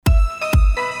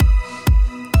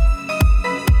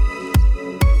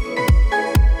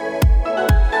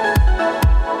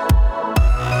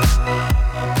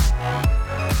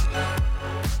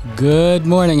Good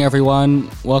morning, everyone.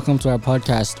 Welcome to our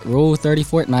podcast, Rule 30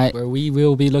 Fortnite, where we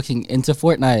will be looking into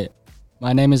Fortnite.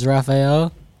 My name is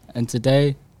Raphael, and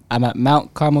today I'm at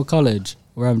Mount Carmel College,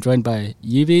 where I'm joined by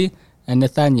Yubi and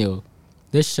Nathaniel.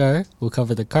 This show will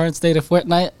cover the current state of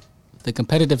Fortnite, the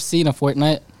competitive scene of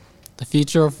Fortnite, the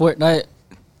future of Fortnite,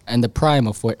 and the prime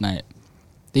of Fortnite.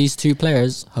 These two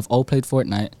players have all played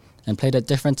Fortnite and played at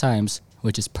different times,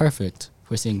 which is perfect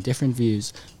for seeing different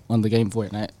views on the game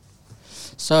Fortnite.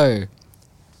 So,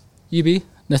 Yubi,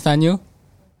 Nathaniel,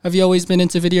 have you always been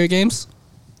into video games?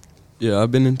 Yeah,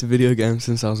 I've been into video games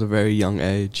since I was a very young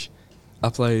age. I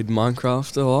played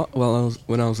Minecraft a lot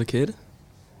when I was a kid,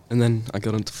 and then I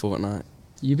got into Fortnite.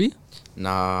 Yubi?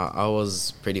 Nah, I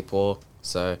was pretty poor,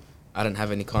 so I didn't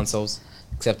have any consoles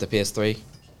except the PS3,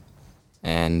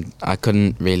 and I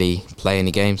couldn't really play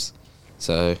any games,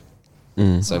 so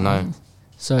no.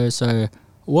 So,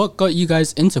 what got you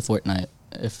guys into Fortnite,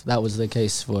 if that was the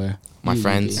case for My you,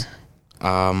 friends,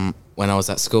 when I was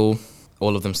at school,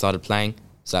 all of them started playing,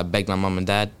 so I begged my mum and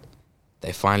dad.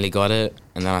 They finally got it,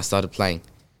 and then I started playing.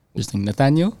 Interesting.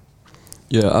 Nathaniel?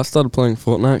 Yeah, I started playing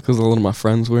Fortnite because a lot of my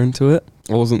friends were into it.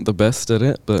 I wasn't the best at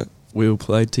it, but we all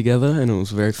played together, and it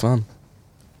was very fun.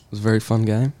 It was a very fun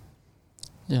game.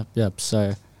 Yep.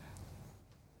 So,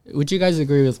 would you guys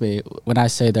agree with me when I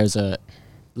say there's a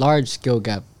large skill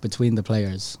gap between the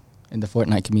players in the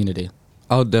Fortnite community?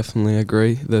 I would definitely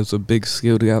agree. There's a big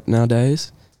skill gap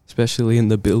nowadays, especially in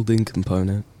the building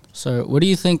component. So, what do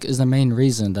you think is the main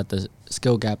reason that the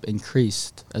skill gap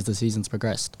increased as the seasons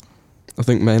progressed? I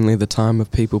think mainly the time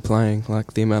of people playing,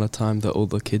 like the amount of time that all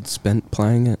the kids spent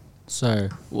playing it. So,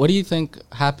 what do you think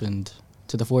happened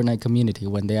to the Fortnite community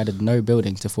when they added no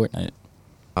building to Fortnite?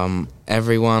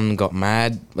 Everyone got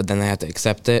mad, but then they had to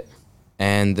accept it,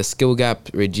 and the skill gap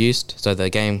reduced, so the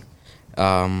game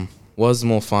was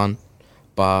more fun,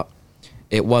 but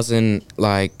it wasn't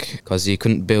like, because you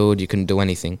couldn't build, you couldn't do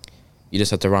anything. You just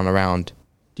had to run around.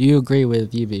 Do you agree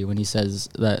with Yubi when he says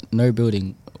that no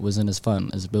building wasn't as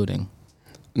fun as building?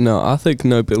 No, I think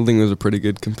no building was a pretty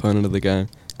good component of the game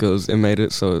because it made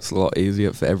it so it's a lot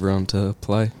easier for everyone to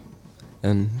play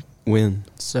and win.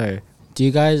 So,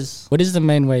 what is the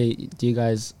main way do you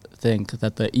guys think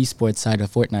that the esports side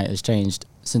of Fortnite has changed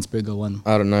since Booga won?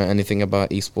 I don't know anything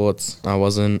about esports. I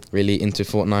wasn't really into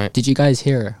Fortnite. Did you guys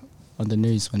hear on the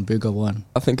news when Booga won?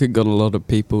 I think it got a lot of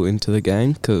people into the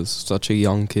game because such a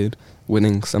young kid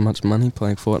winning so much money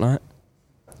playing Fortnite.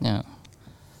 Yeah.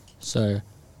 So,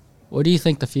 what do you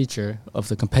think the future of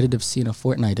the competitive scene of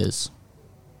Fortnite is?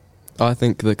 I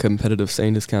think the competitive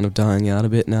scene is kind of dying out a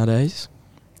bit nowadays.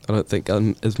 I don't think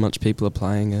as much people are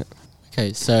playing it.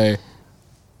 Okay, so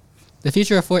the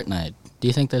future of Fortnite. Do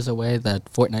you think there's a way that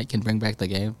Fortnite can bring back the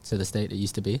game to the state it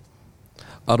used to be?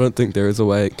 I don't think there is a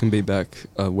way it can be back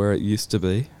where it used to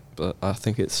be, but I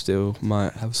think it still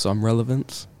might have some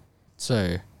relevance.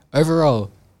 So, overall,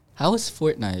 how has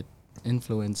Fortnite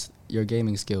influenced your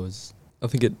gaming skills? I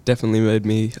think it definitely made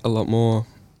me a lot more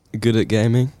good at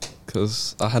gaming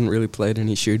because I hadn't really played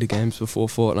any shooter games before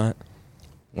Fortnite.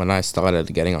 When I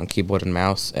started getting on keyboard and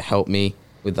mouse, it helped me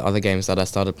with the other games that I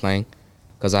started playing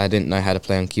because I didn't know how to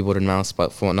play on keyboard and mouse,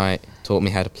 but Fortnite taught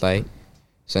me how to play.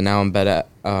 So now I'm better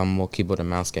at more keyboard and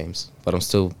mouse games, but I'm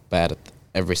still bad at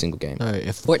every single game. So,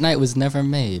 if Fortnite was never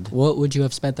made, what would you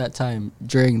have spent that time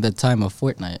during the time of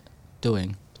Fortnite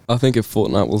doing? I think if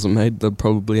Fortnite wasn't made, there'd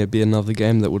probably be another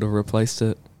game that would have replaced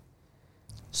it.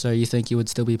 So you think you would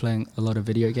still be playing a lot of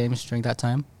video games during that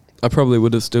time? I probably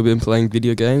would have still been playing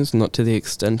video games, not to the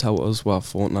extent I was while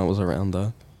Fortnite was around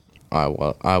though.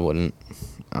 I wouldn't.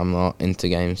 I'm not into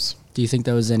games. Do you think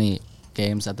there was any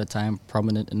games at the time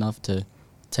prominent enough to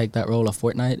take that role of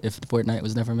Fortnite if Fortnite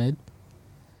was never made?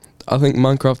 I think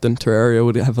Minecraft and Terraria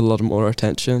would have a lot more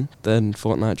attention than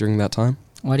Fortnite during that time.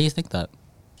 Why do you think that?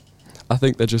 I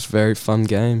think they're just very fun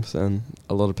games and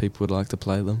a lot of people would like to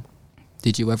play them.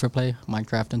 Did you ever play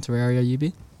Minecraft and Terraria,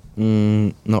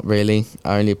 Yubi? Not really.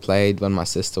 I only played when my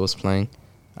sister was playing.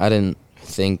 I didn't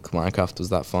think Minecraft was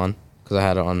that fun because I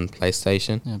had it on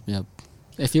PlayStation. Yep.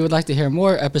 If you would like to hear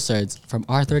more episodes from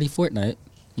R30 Fortnite,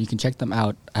 you can check them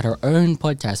out at our own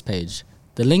podcast page.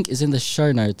 The link is in the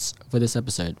show notes for this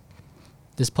episode.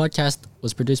 This podcast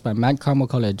was produced by Mount Carmel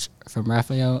College from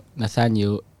Raphael,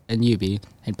 Nathaniel, and Yubi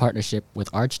in partnership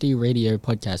with ArchD Radio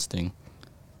Podcasting.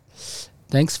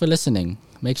 Thanks for listening.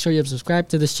 Make sure you subscribe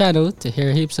to this channel to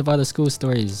hear heaps of other school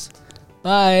stories.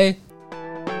 Bye!